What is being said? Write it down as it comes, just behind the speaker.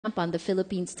on the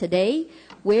Philippines today,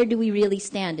 where do we really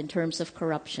stand in terms of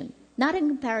corruption? Not in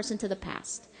comparison to the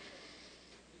past.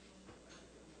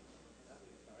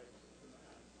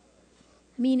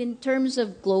 I mean, in terms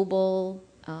of global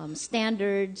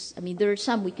standards, I mean, there are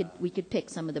some we could pick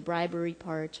some of the bribery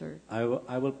parts or. I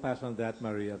will pass on that,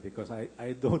 Maria, because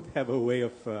I don't have a way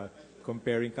of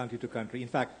comparing country to country. In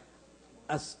fact,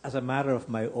 as a matter of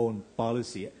my own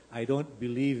policy, I don't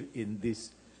believe in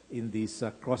these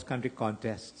cross-country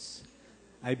contests.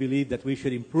 I believe that we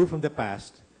should improve from the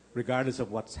past, regardless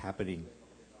of what's happening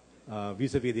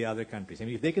vis-a-vis the other countries. I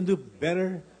mean, if they can do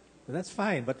better, that's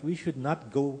fine, but we should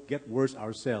not go get worse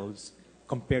ourselves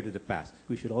compared to the past.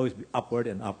 We should always be upward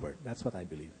and upward. That's what I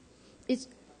believe. It's,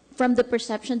 from the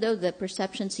perception, though, the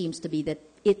perception seems to be that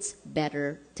it's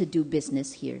better to do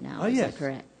business here now. Oh, Is yes, that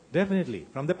correct? Definitely,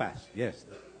 from the past, yes,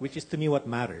 which is to me what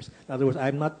matters. In other words,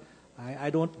 I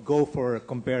don't go for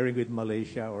comparing with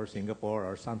Malaysia or Singapore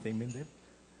or something. I mean,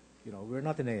 you know, we're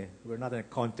not in a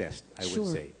contest, I would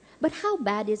say. But how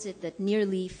bad is it that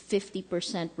nearly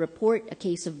 50% report a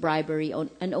case of bribery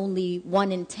and only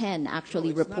 1 in 10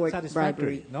 actually report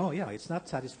bribery? No, yeah, it's not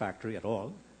satisfactory at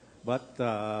all. But,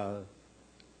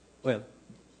 well,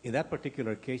 in that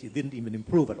particular case, it didn't even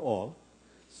improve at all.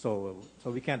 So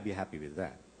we can't be happy with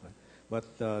that. Right?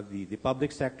 But the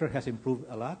public sector has improved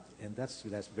a lot, and that's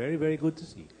very, very good to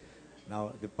see.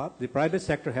 Now, the private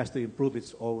sector has to improve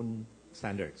its own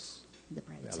standards. The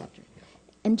private sector. Yeah.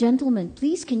 And gentlemen,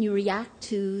 please, can you react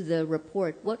to the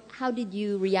report? How did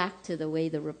you react to the way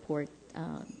the report,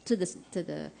 to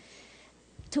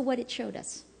what it showed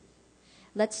us?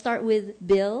 Let's start with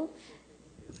Bill,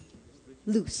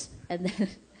 Luz, and then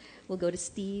we'll go to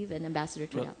Steve and Ambassador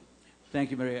Triao. Well, thank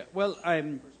you, Maria. Well,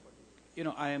 I'm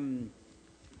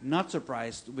not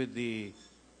surprised with the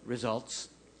results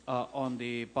on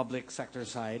the public sector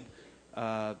side.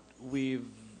 I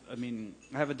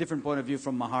have a different point of view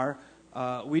from Mahar.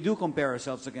 We do compare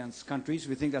ourselves against countries.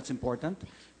 We think that's important.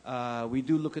 We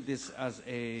do look at this as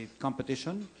a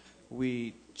competition.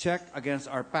 We check against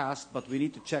our past, but we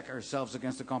need to check ourselves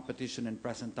against the competition in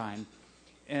present time.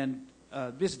 And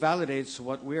this validates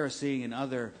what we are seeing in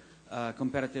other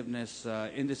competitiveness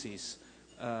indices.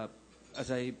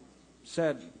 As I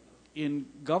said, in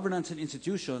governance and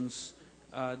institutions,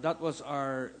 that was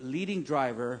our leading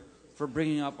driver for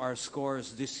bringing up our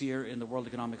scores this year in the World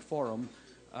Economic Forum.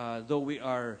 Though we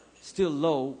are still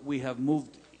low, we have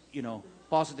moved,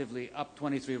 positively up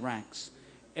 23 ranks.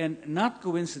 And not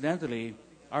coincidentally,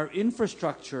 our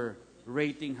infrastructure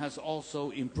rating has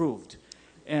also improved.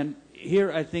 And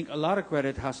here I think a lot of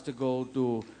credit has to go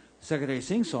to Secretary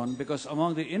Singson, because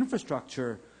among the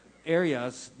infrastructure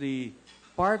areas, the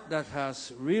part that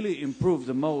has really improved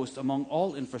the most among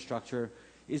all infrastructure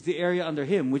is the area under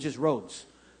him, which is roads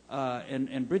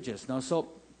and bridges. Now, so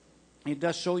it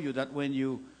does show you that when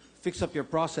you fix up your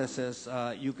processes,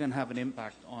 you can have an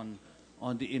impact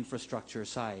on the infrastructure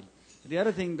side. The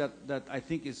other thing that I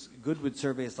think is good with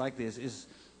surveys like this is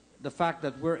the fact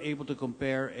that we're able to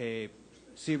compare a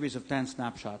series of 10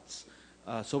 snapshots,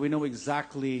 so we know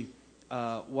exactly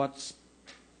what's,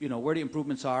 where the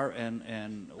improvements are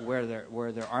and where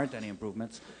there aren't any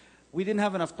improvements. We didn't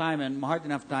have enough time, and Mahar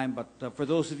didn't have time, but for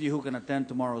those of you who can attend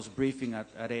tomorrow's briefing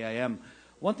at AIM,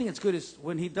 one thing that's good is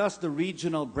when he does the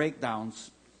regional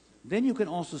breakdowns, then you can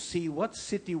also see what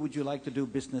city would you like to do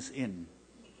business in.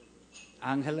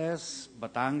 Angeles,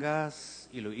 Batangas,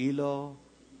 Iloilo,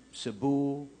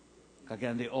 Cebu,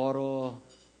 Cagayan de Oro,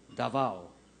 Davao.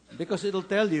 Because it'll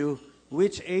tell you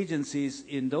which agencies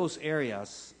in those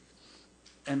areas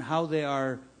and how they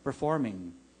are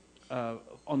performing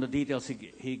on the details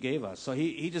he gave us. So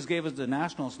he just gave us the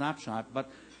national snapshot, but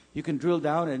you can drill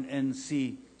down and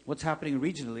see what's happening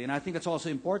regionally. And I think that's also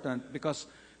important because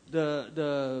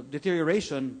the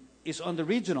deterioration is on the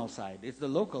regional side. It's the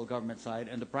local government side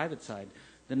and the private side.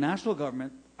 The national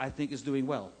government, I think, is doing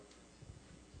well.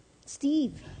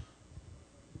 Steve.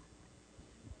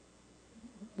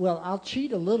 Well, I'll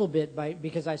cheat a little bit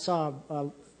because I saw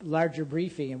a larger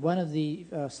briefing, and one of the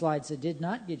slides that did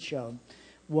not get shown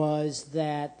was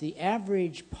that the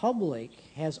average public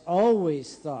has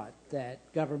always thought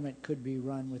that government could be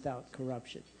run without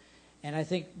corruption. And I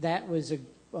think that was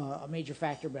a major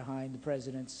factor behind the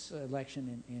president's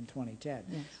election in 2010.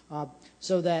 Yes.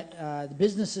 So that the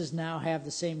businesses now have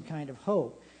the same kind of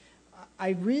hope.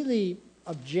 I really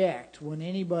object when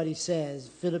anybody says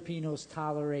Filipinos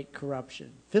tolerate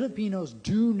corruption. Filipinos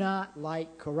do not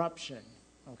like corruption.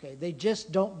 Okay, they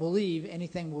just don't believe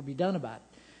anything will be done about it.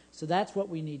 So that's what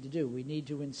we need to do. We need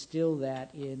to instill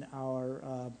that in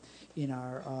our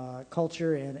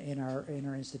culture and in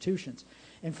our institutions.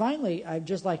 And finally, I'd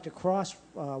just like to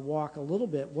walk a little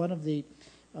bit. One of the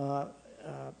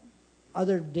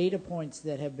other data points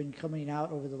that have been coming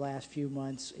out over the last few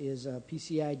months is a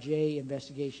PCIJ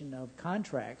investigation of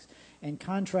contracts. And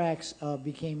contracts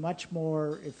became much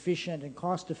more efficient and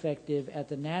cost-effective at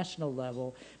the national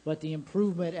level, but the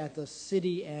improvement at the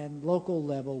city and local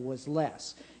level was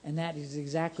less. And that is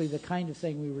exactly the kind of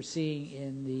thing we were seeing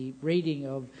in the rating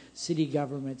of city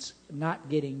governments not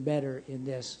getting better in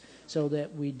this, so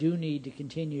that we do need to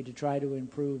continue to try to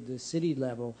improve the city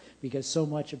level, because so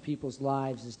much of people's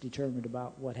lives is determined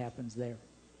about what happens there.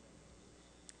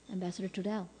 Ambassador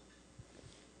Trudell.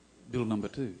 Bill number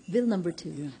 2. Bill number 2.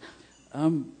 Yeah.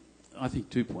 I think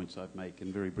 2 points I'd make,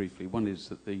 and very briefly. One is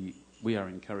that we are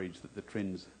encouraged that the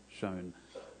trends shown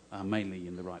are mainly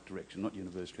in the right direction, not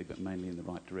universally, but mainly in the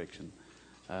right direction.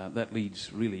 That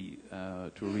leads really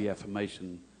to a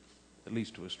reaffirmation, at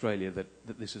least to Australia, that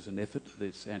this is an effort,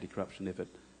 this anti-corruption effort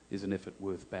is an effort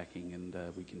worth backing, and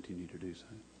we continue to do so.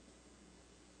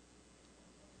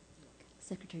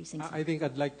 Secretary Singh. I think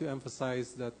I'd like to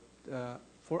emphasize that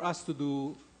for us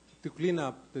to clean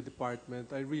up the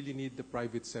department, I really need the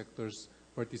private sector's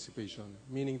participation,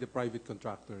 meaning the private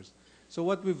contractors. So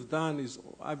what we've done is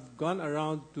I've gone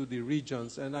around to the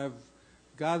regions and I've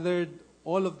gathered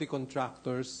all of the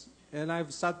contractors and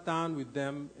I've sat down with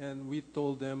them and we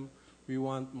told them we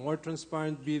want more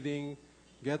transparent bidding,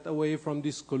 get away from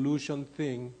this collusion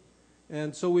thing.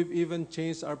 And so we've even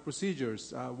changed our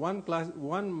procedures.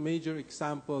 One major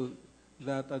example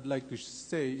that I'd like to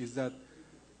say is that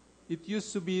it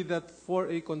used to be that for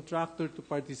a contractor to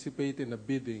participate in a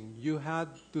bidding, you had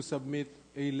to submit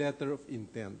a letter of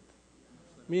intent,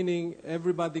 meaning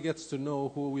everybody gets to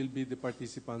know who will be the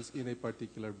participants in a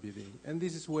particular bidding. And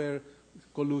this is where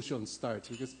collusion starts,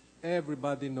 because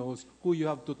everybody knows who you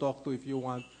have to talk to if you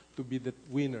want to be the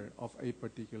winner of a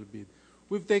particular bid.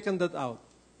 We've taken that out.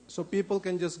 So people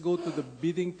can just go to the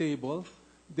bidding table.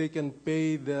 They can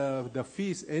pay the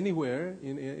fees anywhere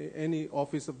in any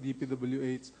office of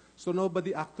DPWH. So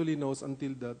nobody actually knows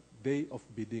until the day of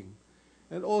bidding.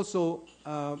 And also,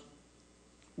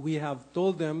 we have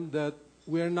told them that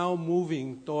we are now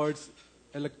moving towards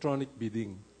electronic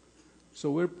bidding.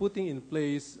 So we're putting in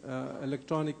place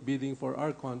electronic bidding for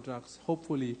our contracts.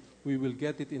 Hopefully, we will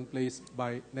get it in place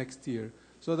by next year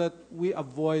so that we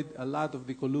avoid a lot of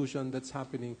the collusion that's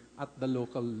happening at the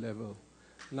local level.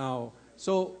 Now,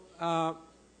 so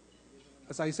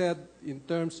as I said, in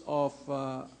terms of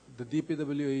the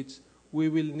DPWH, we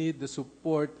will need the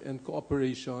support and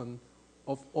cooperation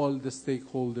of all the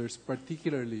stakeholders,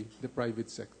 particularly the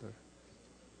private sector.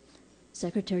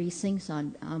 Secretary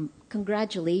Singson,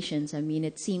 congratulations. I mean,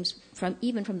 it seems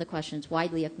even from the questions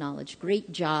widely acknowledged.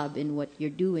 Great job in what you're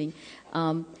doing.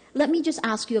 Let me just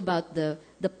ask you about the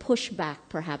pushback,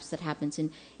 perhaps, that happens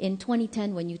in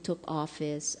 2010 when you took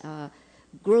office.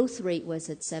 Growth rate was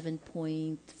at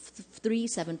 7.3,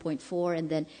 7.4, and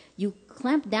then you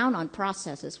clamped down on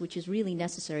processes, which is really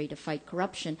necessary to fight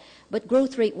corruption. But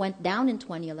growth rate went down in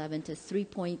 2011 to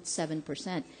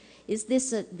 3.7%. Is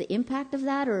this the impact of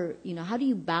that, or how do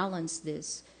you balance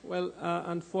this? Well,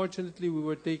 unfortunately, we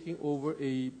were taking over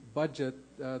a budget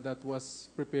that was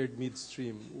prepared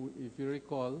midstream. If you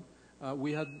recall,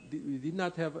 we did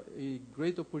not have a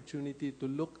great opportunity to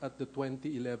look at the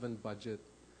 2011 budget.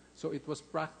 So it was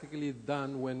practically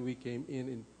done when we came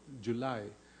in July.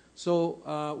 So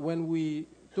when we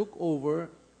took over,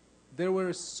 there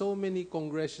were so many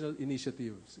congressional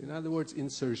initiatives. In other words,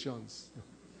 insertions.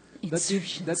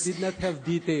 That did not have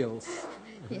details.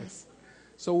 Yes.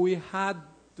 So we had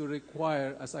to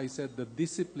require, as I said, the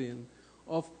discipline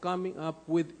of coming up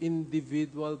with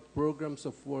individual programs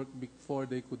of work before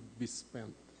they could be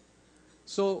spent.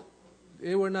 So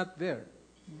they were not there.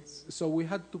 Yes. So we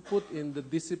had to put in the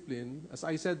discipline. As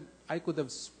I said, I could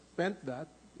have spent that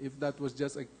if that was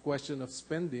just a question of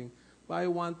spending, but I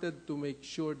wanted to make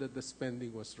sure that the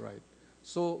spending was right.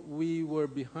 So we were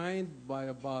behind by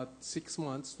about 6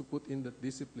 months to put in that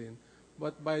discipline,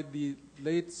 but by the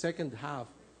late second half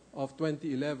of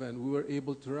 2011, we were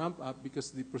able to ramp up because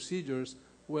the procedures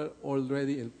were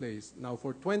already in place. Now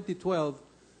for 2012,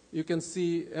 you can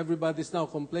see everybody's now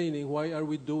complaining, why are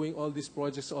we doing all these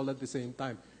projects all at the same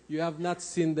time? You have not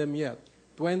seen them yet.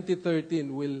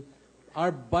 2013,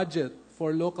 our budget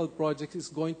for local projects is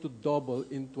going to double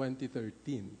in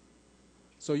 2013.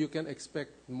 So you can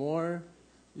expect more.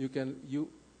 You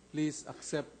please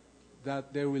accept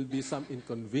that there will be some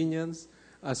inconvenience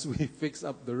as we fix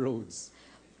up the roads.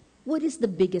 What is the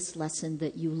biggest lesson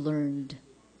that you learned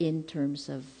in terms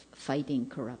of fighting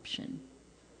corruption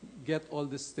Get all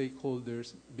the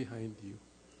stakeholders behind you,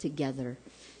 together,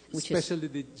 which is especially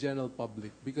the general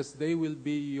public, because they will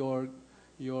be your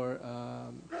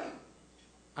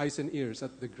eyes and ears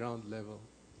at the ground level.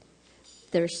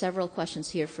 there are several questions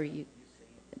here for you.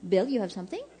 Bill, you have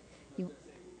something?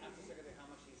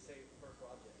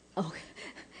 Oh,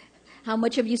 how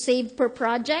much have you saved per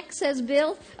project, says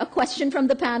Bill? A question from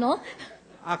the panel.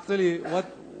 Actually,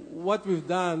 what we've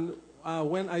done,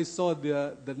 when I saw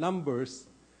the numbers,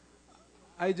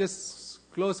 I just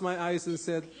closed my eyes and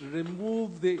said,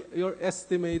 remove your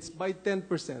estimates by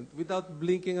 10% without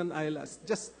blinking an eyelash.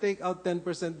 Just take out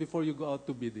 10% before you go out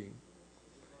to bidding.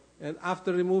 And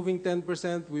after removing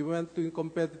 10%, we went to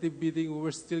competitive bidding. We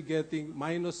were still getting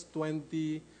minus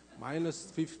 20, minus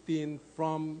 15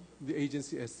 from the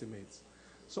agency estimates.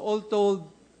 So all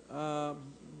told,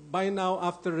 by now,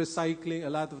 after recycling a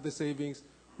lot of the savings,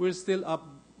 we're still up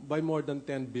by more than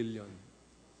 10 billion.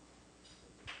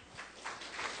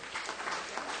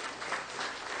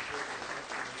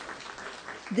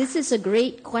 This is a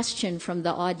great question from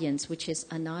the audience, which is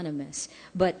anonymous,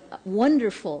 but a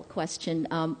wonderful question.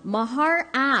 Mahar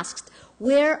asked,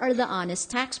 where are the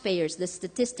honest taxpayers? The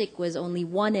statistic was only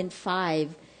 1 in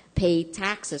 5 pay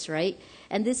taxes, right?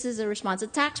 And this is a response. The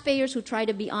taxpayers who try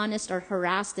to be honest are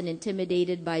harassed and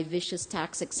intimidated by vicious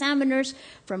tax examiners.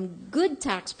 From good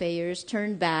taxpayers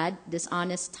turn bad,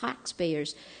 dishonest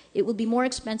taxpayers. It will be more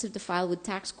expensive to file with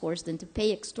tax courts than to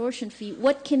pay extortion fee.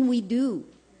 What can we do?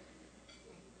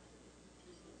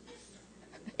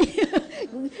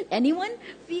 Anyone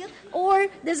feel? Or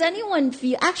does anyone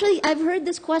feel? Actually, I've heard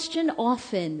this question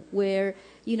often where,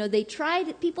 you know,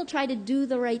 people try to do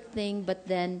the right thing, but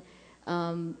then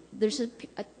there's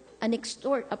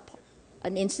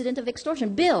an incident of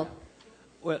extortion. Bill?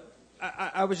 Well,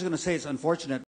 I was going to say it's unfortunate